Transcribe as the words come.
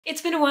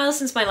It's been a while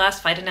since my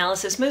last fight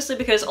analysis, mostly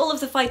because all of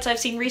the fights I've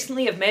seen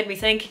recently have made me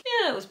think,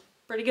 yeah, it was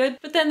pretty good.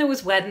 But then there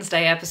was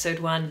Wednesday episode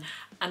 1,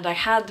 and I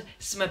had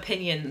some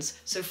opinions.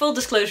 So full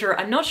disclosure,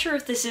 I'm not sure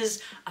if this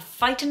is a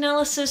fight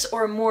analysis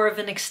or more of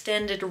an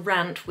extended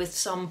rant with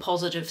some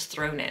positives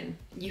thrown in.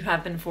 You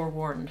have been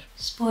forewarned.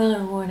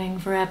 Spoiler warning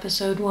for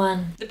episode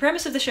 1. The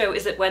premise of the show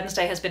is that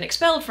Wednesday has been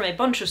expelled from a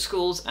bunch of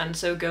schools, and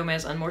so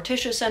Gomez and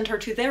Morticia send her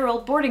to their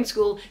old boarding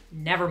school,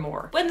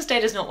 Nevermore. Wednesday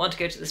does not want to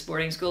go to this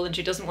boarding school, and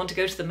she doesn't want to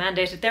go to the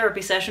mandated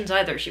therapy sessions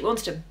either. She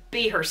wants to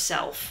be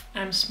herself.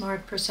 I'm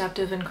smart,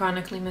 perceptive, and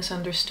chronically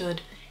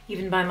misunderstood.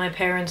 Even by my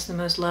parents, the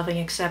most loving,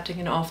 accepting,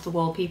 and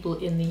off-the-wall people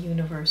in the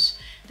universe.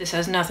 This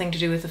has nothing to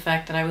do with the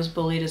fact that I was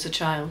bullied as a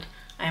child.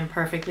 I am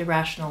perfectly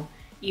rational,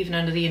 even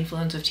under the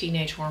influence of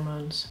teenage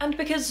hormones. And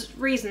because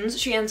reasons,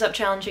 she ends up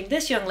challenging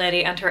this young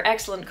lady and her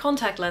excellent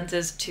contact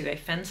lenses to a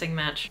fencing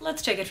match.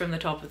 Let's take it from the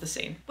top of the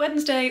scene.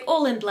 Wednesday,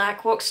 all in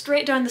black, walks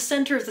straight down the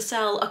center of the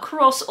cell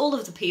across all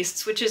of the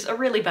pistes, which is a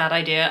really bad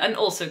idea and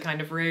also kind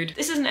of rude.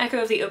 This is an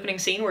echo of the opening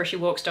scene where she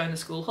walks down the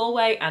school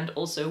hallway, and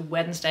also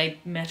Wednesday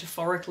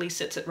metaphorically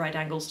sits at right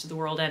angles to the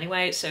world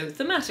anyway, so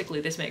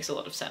thematically this makes a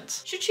lot of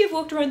sense. Should she have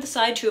walked around the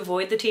side to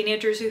avoid the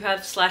teenagers who have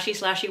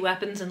slashy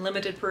weapons and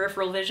limited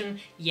peripheral vision?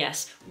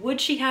 Yes.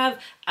 Would she have?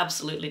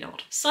 Absolutely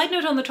not. Side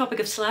note on the topic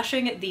of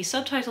slashing, the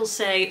subtitles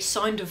say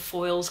sound of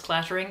foils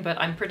clattering,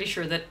 but I'm pretty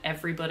sure that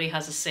everybody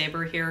has a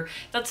saber here.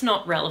 That's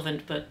not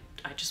relevant, but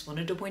I just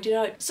wanted to point it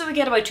out. So we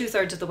get about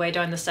 2/3 of the way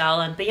down the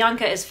cell, and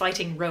Bianca is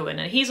fighting Rowan,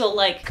 and he's all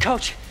like,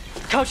 Coach,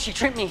 she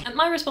tripped me. And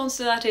my response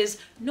to that is,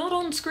 not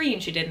on screen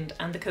she didn't,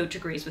 and the coach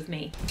agrees with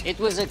me. It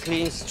was a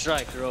clean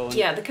strike, Rowan.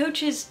 Yeah, the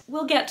coach is,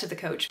 we'll get to the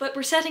coach, but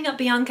we're setting up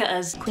Bianca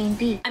as Queen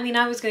Bee. I mean,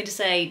 I was going to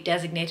say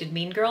designated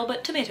mean girl,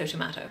 but tomato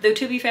tomato. Though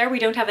to be fair, we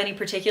don't have any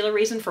particular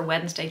reason for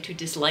Wednesday to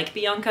dislike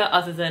Bianca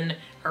other than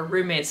her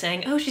roommate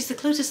saying, oh, she's the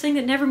closest thing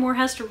that Nevermore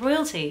has to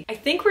royalty. I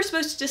think we're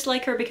supposed to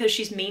dislike her because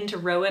she's mean to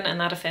Rowan and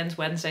that offends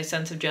Wednesday's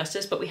sense of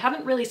justice, but we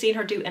haven't really seen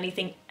her do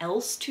anything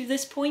else to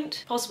this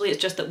point. Possibly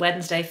it's just that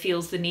Wednesday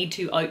feels the need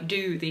to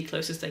outdo the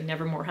closest thing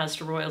Nevermore has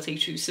to royalty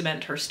to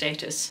cement her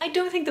status. I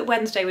don't think that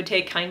Wednesday would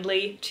take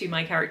kindly to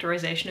my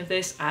characterization of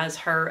this as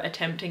her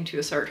attempting to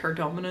assert her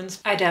dominance.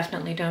 I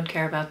definitely don't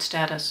care about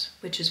status,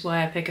 which is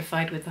why I pick a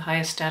fight with the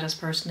highest status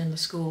person in the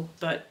school.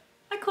 But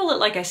I call it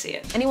like I see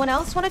it. Anyone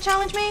else want to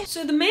challenge me?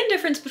 So the main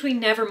difference between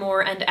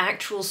Nevermore and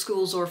actual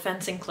schools or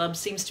fencing clubs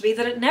seems to be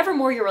that at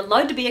Nevermore you're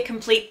allowed to be a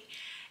complete...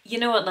 You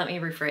know what, let me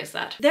rephrase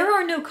that. There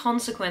are no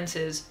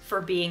consequences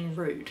for being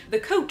rude. The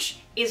coach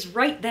is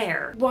right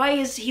there. Why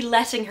is he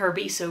letting her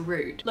be so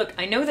rude? Look,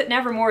 I know that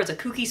Nevermore is a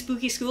kooky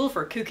spooky school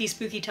for kooky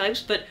spooky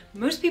types, but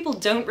most people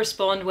don't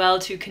respond well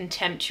to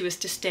contemptuous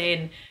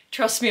disdain.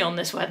 Trust me on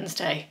this,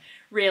 Wednesday.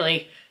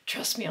 Really.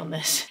 Trust me on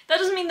this. That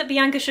doesn't mean that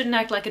Bianca shouldn't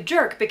act like a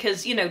jerk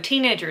because, you know,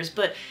 teenagers,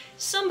 but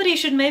somebody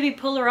should maybe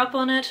pull her up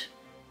on it.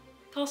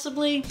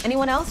 Possibly.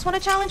 Anyone else want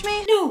to challenge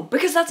me? No,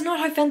 because that's not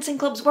how fencing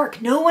clubs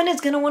work. No one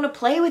is gonna want to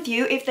play with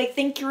you if they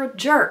think you're a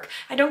jerk.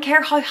 I don't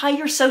care how high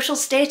your social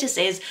status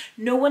is,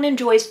 no one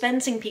enjoys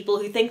fencing people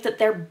who think that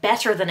they're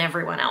better than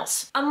everyone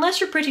else. Unless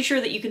you're pretty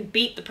sure that you can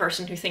beat the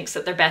person who thinks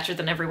that they're better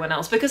than everyone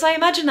else, because I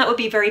imagine that would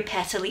be very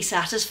pettily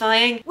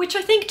satisfying, which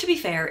I think, to be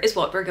fair, is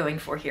what we're going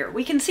for here.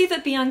 We can see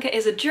that Bianca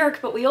is a jerk,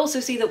 but we also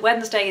see that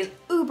Wednesday is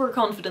uber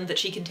confident that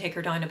she can take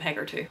her down a peg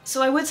or two.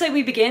 So I would say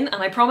we begin,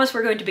 and I promise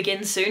we're going to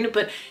begin soon,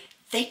 but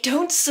they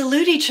don't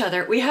salute each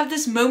other. We have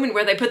this moment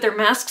where they put their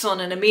masks on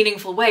in a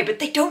meaningful way, but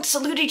they don't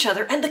salute each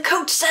other, and the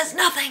coach says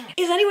nothing!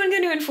 Is anyone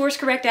going to enforce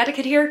correct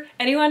etiquette here?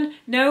 Anyone?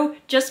 No?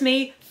 Just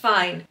me?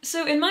 Fine.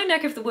 So in my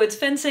neck of the woods,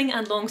 fencing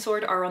and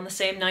longsword are on the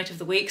same night of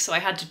the week, so I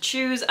had to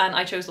choose, and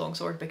I chose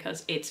longsword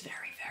because it's very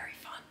fun.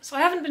 So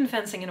I haven't been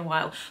fencing in a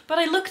while, but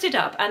I looked it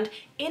up, and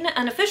in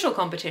an official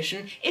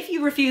competition, if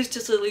you refuse to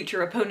salute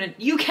your opponent,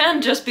 you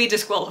can just be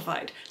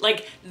disqualified.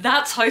 Like,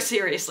 that's how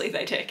seriously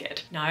they take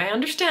it. Now I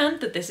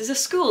understand that this is a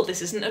school,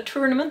 this isn't a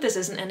tournament, this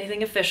isn't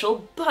anything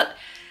official, but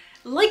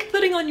like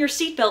putting on your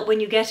seatbelt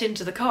when you get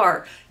into the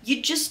car,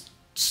 you just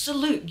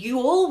salute. You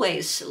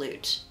always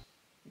salute.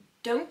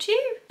 Don't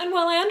you? And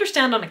while I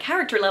understand on a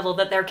character level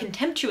that they're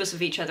contemptuous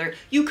of each other,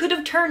 you could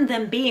have turned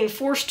them being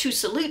forced to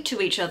salute to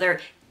each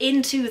other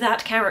into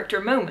that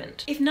character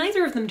moment. If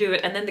neither of them do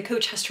it and then the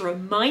coach has to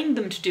remind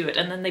them to do it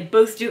and then they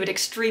both do it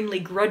extremely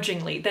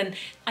grudgingly, then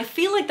I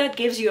feel like that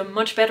gives you a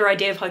much better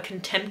idea of how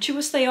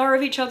contemptuous they are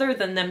of each other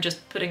than them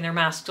just putting their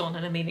masks on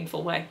in a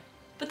meaningful way.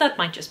 But that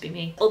might just be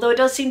me. Although it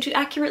does seem to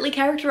accurately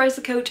characterize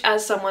the coach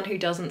as someone who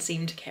doesn't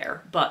seem to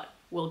care, but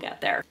we'll get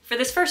there. For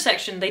this first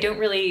section, they don't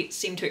really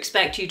seem to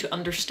expect you to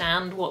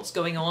understand what's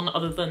going on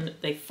other than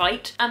they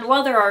fight. And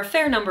while there are a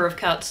fair number of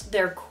cuts,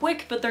 they're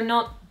quick, but they're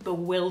not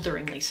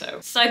bewilderingly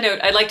so. Side note,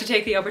 I'd like to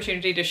take the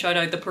opportunity to shout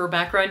out the poor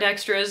background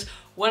extras,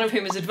 one of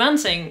whom is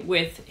advancing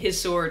with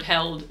his sword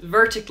held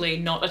vertically,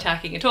 not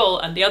attacking at all,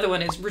 and the other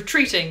one is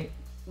retreating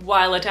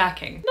while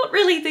attacking. Not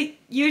really the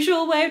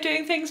usual way of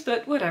doing things,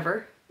 but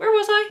whatever. Where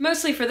was I?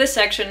 Mostly for this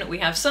section, we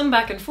have some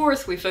back and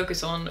forth, we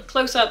focus on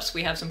close-ups,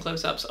 we have some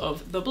close-ups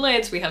of the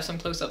blades, we have some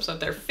close-ups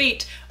of their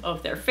feet,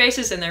 of their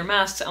faces and their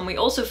masks, and we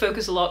also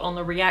focus a lot on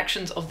the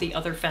reactions of the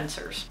other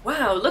fencers.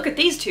 Wow, look at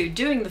these two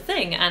doing the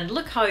thing, and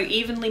look how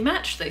evenly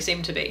matched they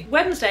seem to be.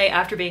 Wednesday,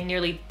 after being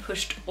nearly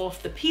pushed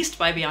off the piste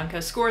by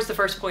Bianca, scores the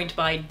first point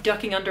by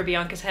ducking under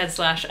Bianca's head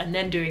slash and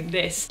then doing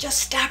this. Just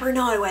stab her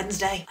now,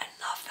 Wednesday. I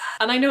love that.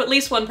 And I know at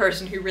least one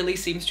person who really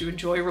seems to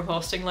enjoy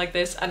riposting like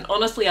this, and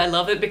honestly I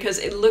love it because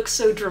it looks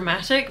so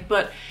dramatic,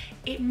 but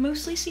it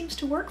mostly seems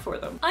to work for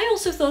them. I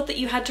also thought that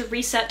you had to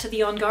reset to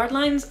the on-guard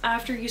lines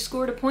after you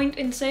scored a point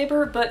in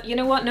Saber, but you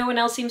know what, no one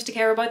else seems to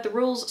care about the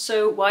rules,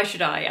 so why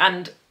should I?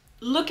 And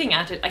looking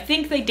at it, I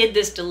think they did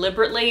this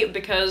deliberately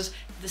because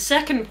the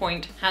second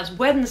point has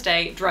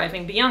Wednesday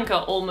driving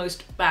Bianca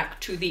almost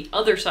back to the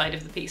other side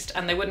of the piste,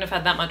 and they wouldn't have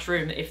had that much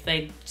room if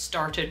they'd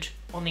started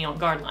on the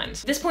on-guard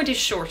lines. This point is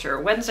shorter.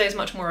 Wednesday is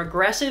much more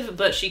aggressive,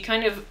 but she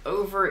kind of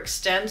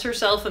overextends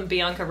herself and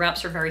Bianca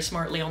wraps her very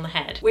smartly on the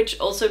head. Which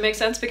also makes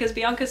sense because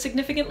Bianca is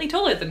significantly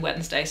taller than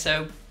Wednesday,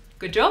 so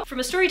good job.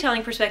 From a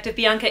storytelling perspective,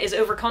 Bianca is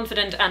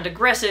overconfident and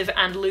aggressive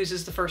and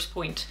loses the first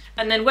point.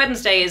 And then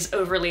Wednesday is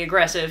overly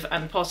aggressive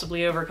and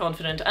possibly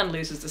overconfident and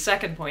loses the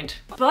second point.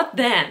 But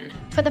then...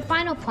 For the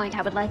final point,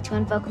 I would like to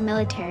invoke a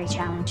military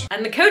challenge.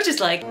 And the coach is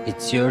like,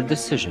 It's your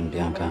decision,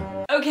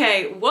 Bianca.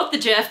 okay, what the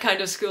Jeff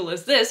kind of school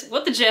is this?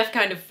 What the Jeff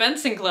kind of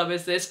fencing club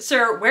is this?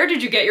 Sir, where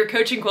did you get your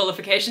coaching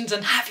qualifications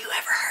and have you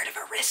ever heard of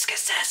a risk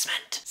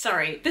assessment?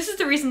 Sorry, this is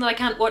the reason that I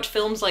can't watch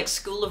films like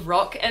School of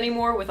Rock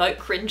anymore without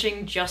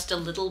cringing just a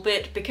little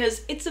bit,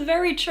 because it's a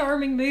very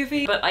charming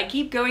movie, but I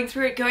keep going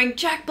through it going,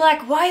 Jack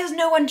Black, why has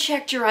no one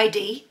checked your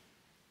ID?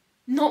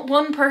 Not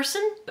one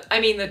person? I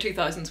mean, the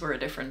 2000s were a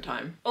different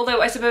time.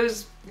 Although I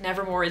suppose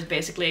Nevermore is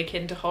basically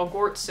akin to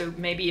Hogwarts, so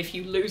maybe if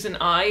you lose an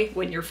eye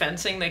when you're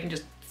fencing, they can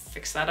just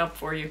fix that up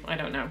for you, I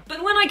don't know.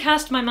 But when I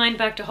cast my mind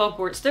back to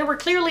Hogwarts, there were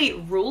clearly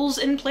rules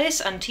in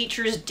place and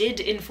teachers did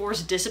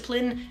enforce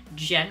discipline,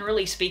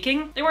 generally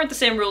speaking. They weren't the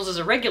same rules as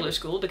a regular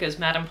school because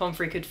Madame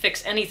Pomfrey could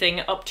fix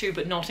anything up to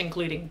but not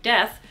including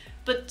death,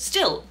 but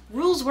still,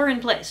 rules were in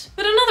place.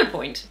 But another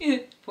point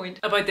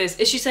about this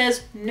is she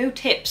says no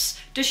tips.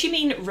 Does she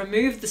mean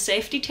remove the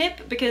safety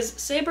tip? Because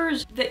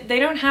sabers, they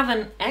don't have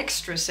an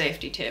extra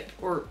safety tip,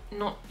 or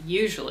not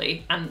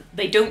usually, and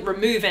they don't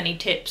remove any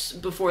tips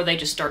before they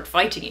just start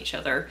fighting each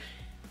other.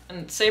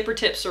 And saber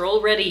tips are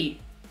already,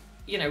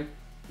 you know,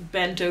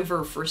 bent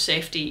over for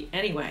safety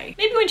anyway.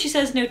 Maybe when she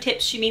says no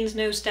tips, she means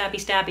no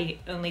stabby stabby,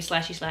 only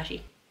slashy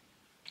slashy.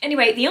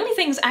 Anyway, the only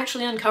things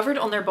actually uncovered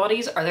on their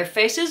bodies are their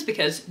faces,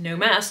 because no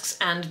masks,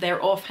 and their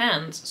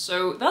offhands,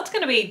 so that's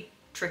gonna be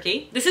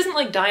tricky. This isn't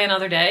like Die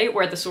Another Day,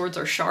 where the swords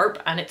are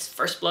sharp and it's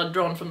first blood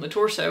drawn from the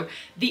torso.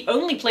 The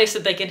only place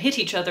that they can hit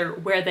each other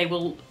where they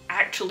will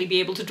actually be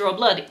able to draw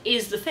blood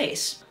is the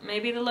face.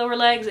 Maybe the lower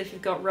legs if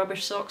you've got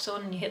rubbish socks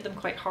on and you hit them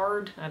quite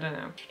hard, I don't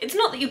know. It's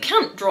not that you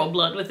can't draw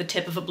blood with the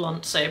tip of a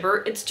blunt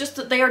saber, it's just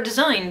that they are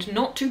designed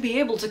not to be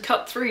able to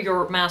cut through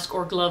your mask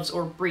or gloves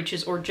or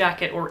breeches or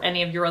jacket or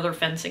any of your other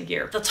fencing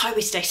gear. That's how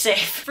we stay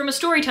safe. From a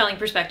storytelling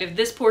perspective,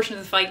 this portion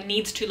of the fight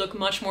needs to look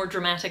much more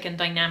dramatic and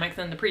dynamic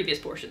than the previous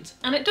portions.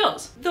 And it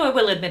does. Though I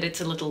will admit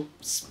it's a little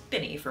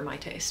spinny for my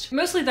taste.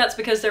 Mostly that's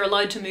because they're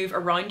allowed to move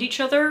around each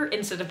other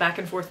instead of back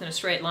and forth in a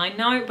straight line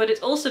now, but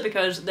it's also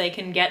because they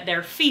can get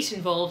their feet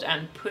involved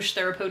and push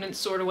their opponent's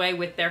sword away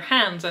with their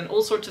hands and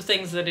all sorts of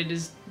things that it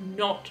is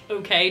not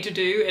okay to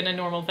do in a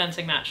normal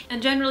fencing match.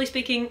 And generally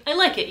speaking, I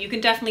like it. You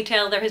can definitely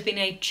tell there has been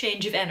a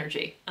change of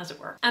energy, as it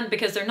were. And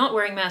because they're not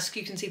wearing masks,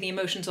 you can see the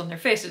emotions on their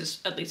faces,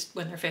 at least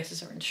when their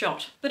faces are in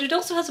shot. But it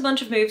also has a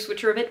bunch of moves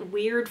which are a bit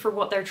weird for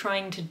what they're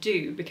trying to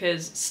do,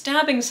 because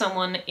stabbing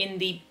someone in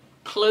the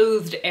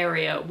clothed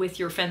area with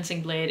your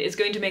fencing blade is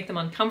going to make them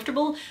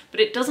uncomfortable, but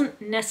it doesn't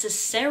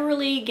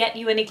necessarily get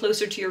you any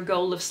closer to your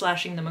goal of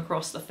slashing them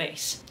across the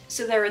face.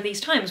 So there are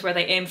these times where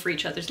they aim for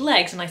each other's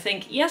legs, and I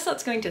think, yes,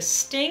 that's going to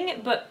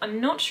sting, but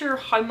I'm not sure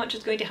how much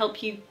it's going to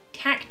help you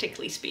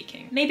tactically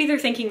speaking. Maybe they're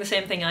thinking the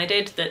same thing I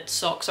did, that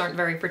socks aren't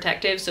very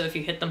protective, so if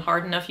you hit them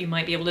hard enough you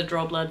might be able to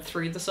draw blood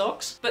through the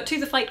socks. But to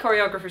the fight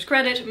choreographer's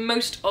credit,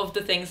 most of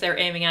the things they're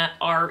aiming at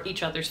are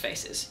each other's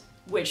faces.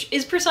 Which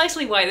is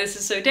precisely why this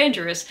is so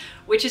dangerous,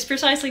 which is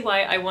precisely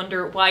why I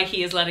wonder why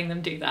he is letting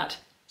them do that.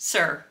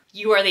 Sir,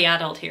 you are the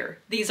adult here.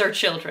 These are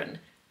children.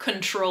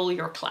 Control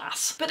your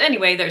class. But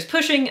anyway, there's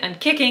pushing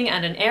and kicking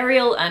and an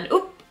aerial and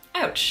oop,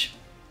 ouch.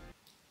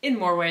 In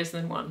more ways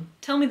than one.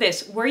 Tell me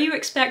this, were you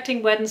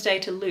expecting Wednesday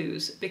to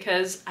lose?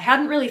 Because I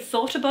hadn't really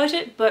thought about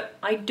it, but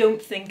I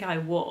don't think I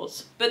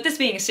was. But this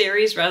being a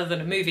series rather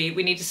than a movie,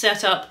 we need to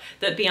set up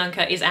that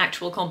Bianca is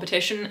actual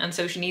competition, and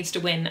so she needs to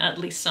win at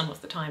least some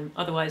of the time,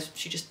 otherwise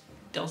she just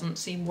doesn't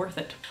seem worth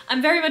it.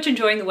 I'm very much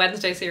enjoying the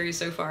Wednesday series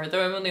so far,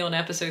 though I'm only on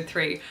episode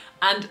 3,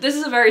 and this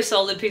is a very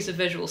solid piece of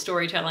visual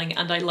storytelling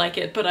and I like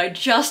it, but I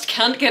just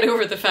can't get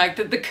over the fact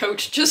that the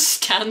coach just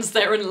stands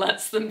there and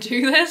lets them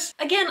do this.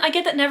 Again, I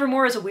get that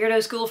Nevermore is a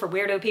weirdo school for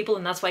weirdo people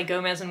and that's why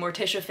Gomez and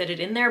Morticia fitted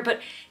in there, but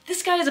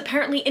this guy is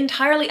apparently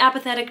entirely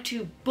apathetic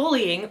to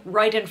bullying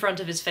right in front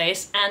of his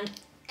face, and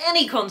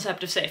any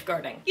concept of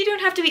safeguarding. You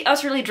don't have to be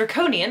utterly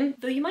draconian,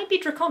 though you might be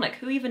draconic,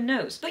 who even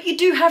knows. But you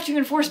do have to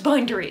enforce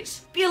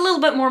boundaries. Be a little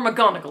bit more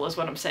McGonagall is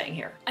what I'm saying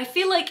here. I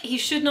feel like he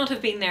should not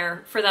have been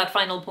there for that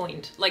final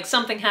point. Like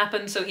something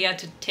happened so he had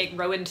to take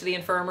Rowan to the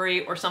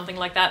infirmary or something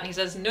like that, and he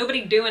says,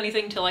 nobody do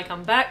anything till I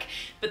come back,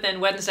 but then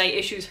Wednesday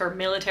issues her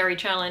military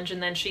challenge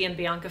and then she and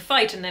Bianca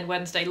fight, and then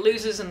Wednesday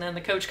loses, and then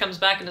the coach comes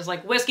back and is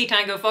like, Whiskey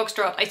Tango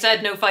Foxtrot, I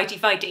said no fighty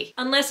fighty.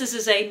 Unless this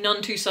is a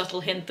none too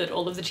subtle hint that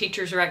all of the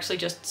teachers are actually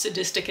just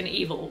sadistic and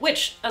evil,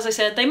 which, as I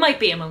said, they might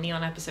be. I'm only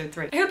on episode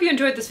 3. I hope you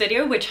enjoyed this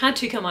video, which had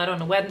to come out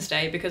on a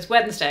Wednesday because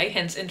Wednesday,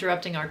 hence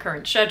interrupting our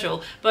current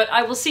schedule, but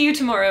I will see you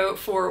tomorrow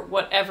for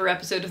whatever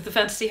episode of the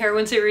Fantasy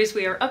Heroine series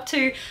we are up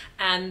to,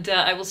 and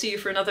I will see you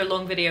for another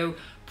long video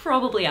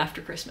probably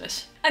after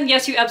Christmas. And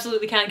yes, you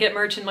absolutely can get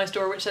merch in my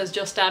store which says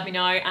Just Stab Me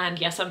Now, and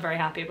yes, I'm very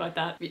happy about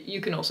that.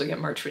 You can also get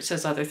merch which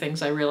says other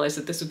things. I realize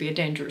that this would be a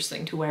dangerous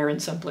thing to wear in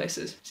some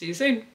places. See you soon.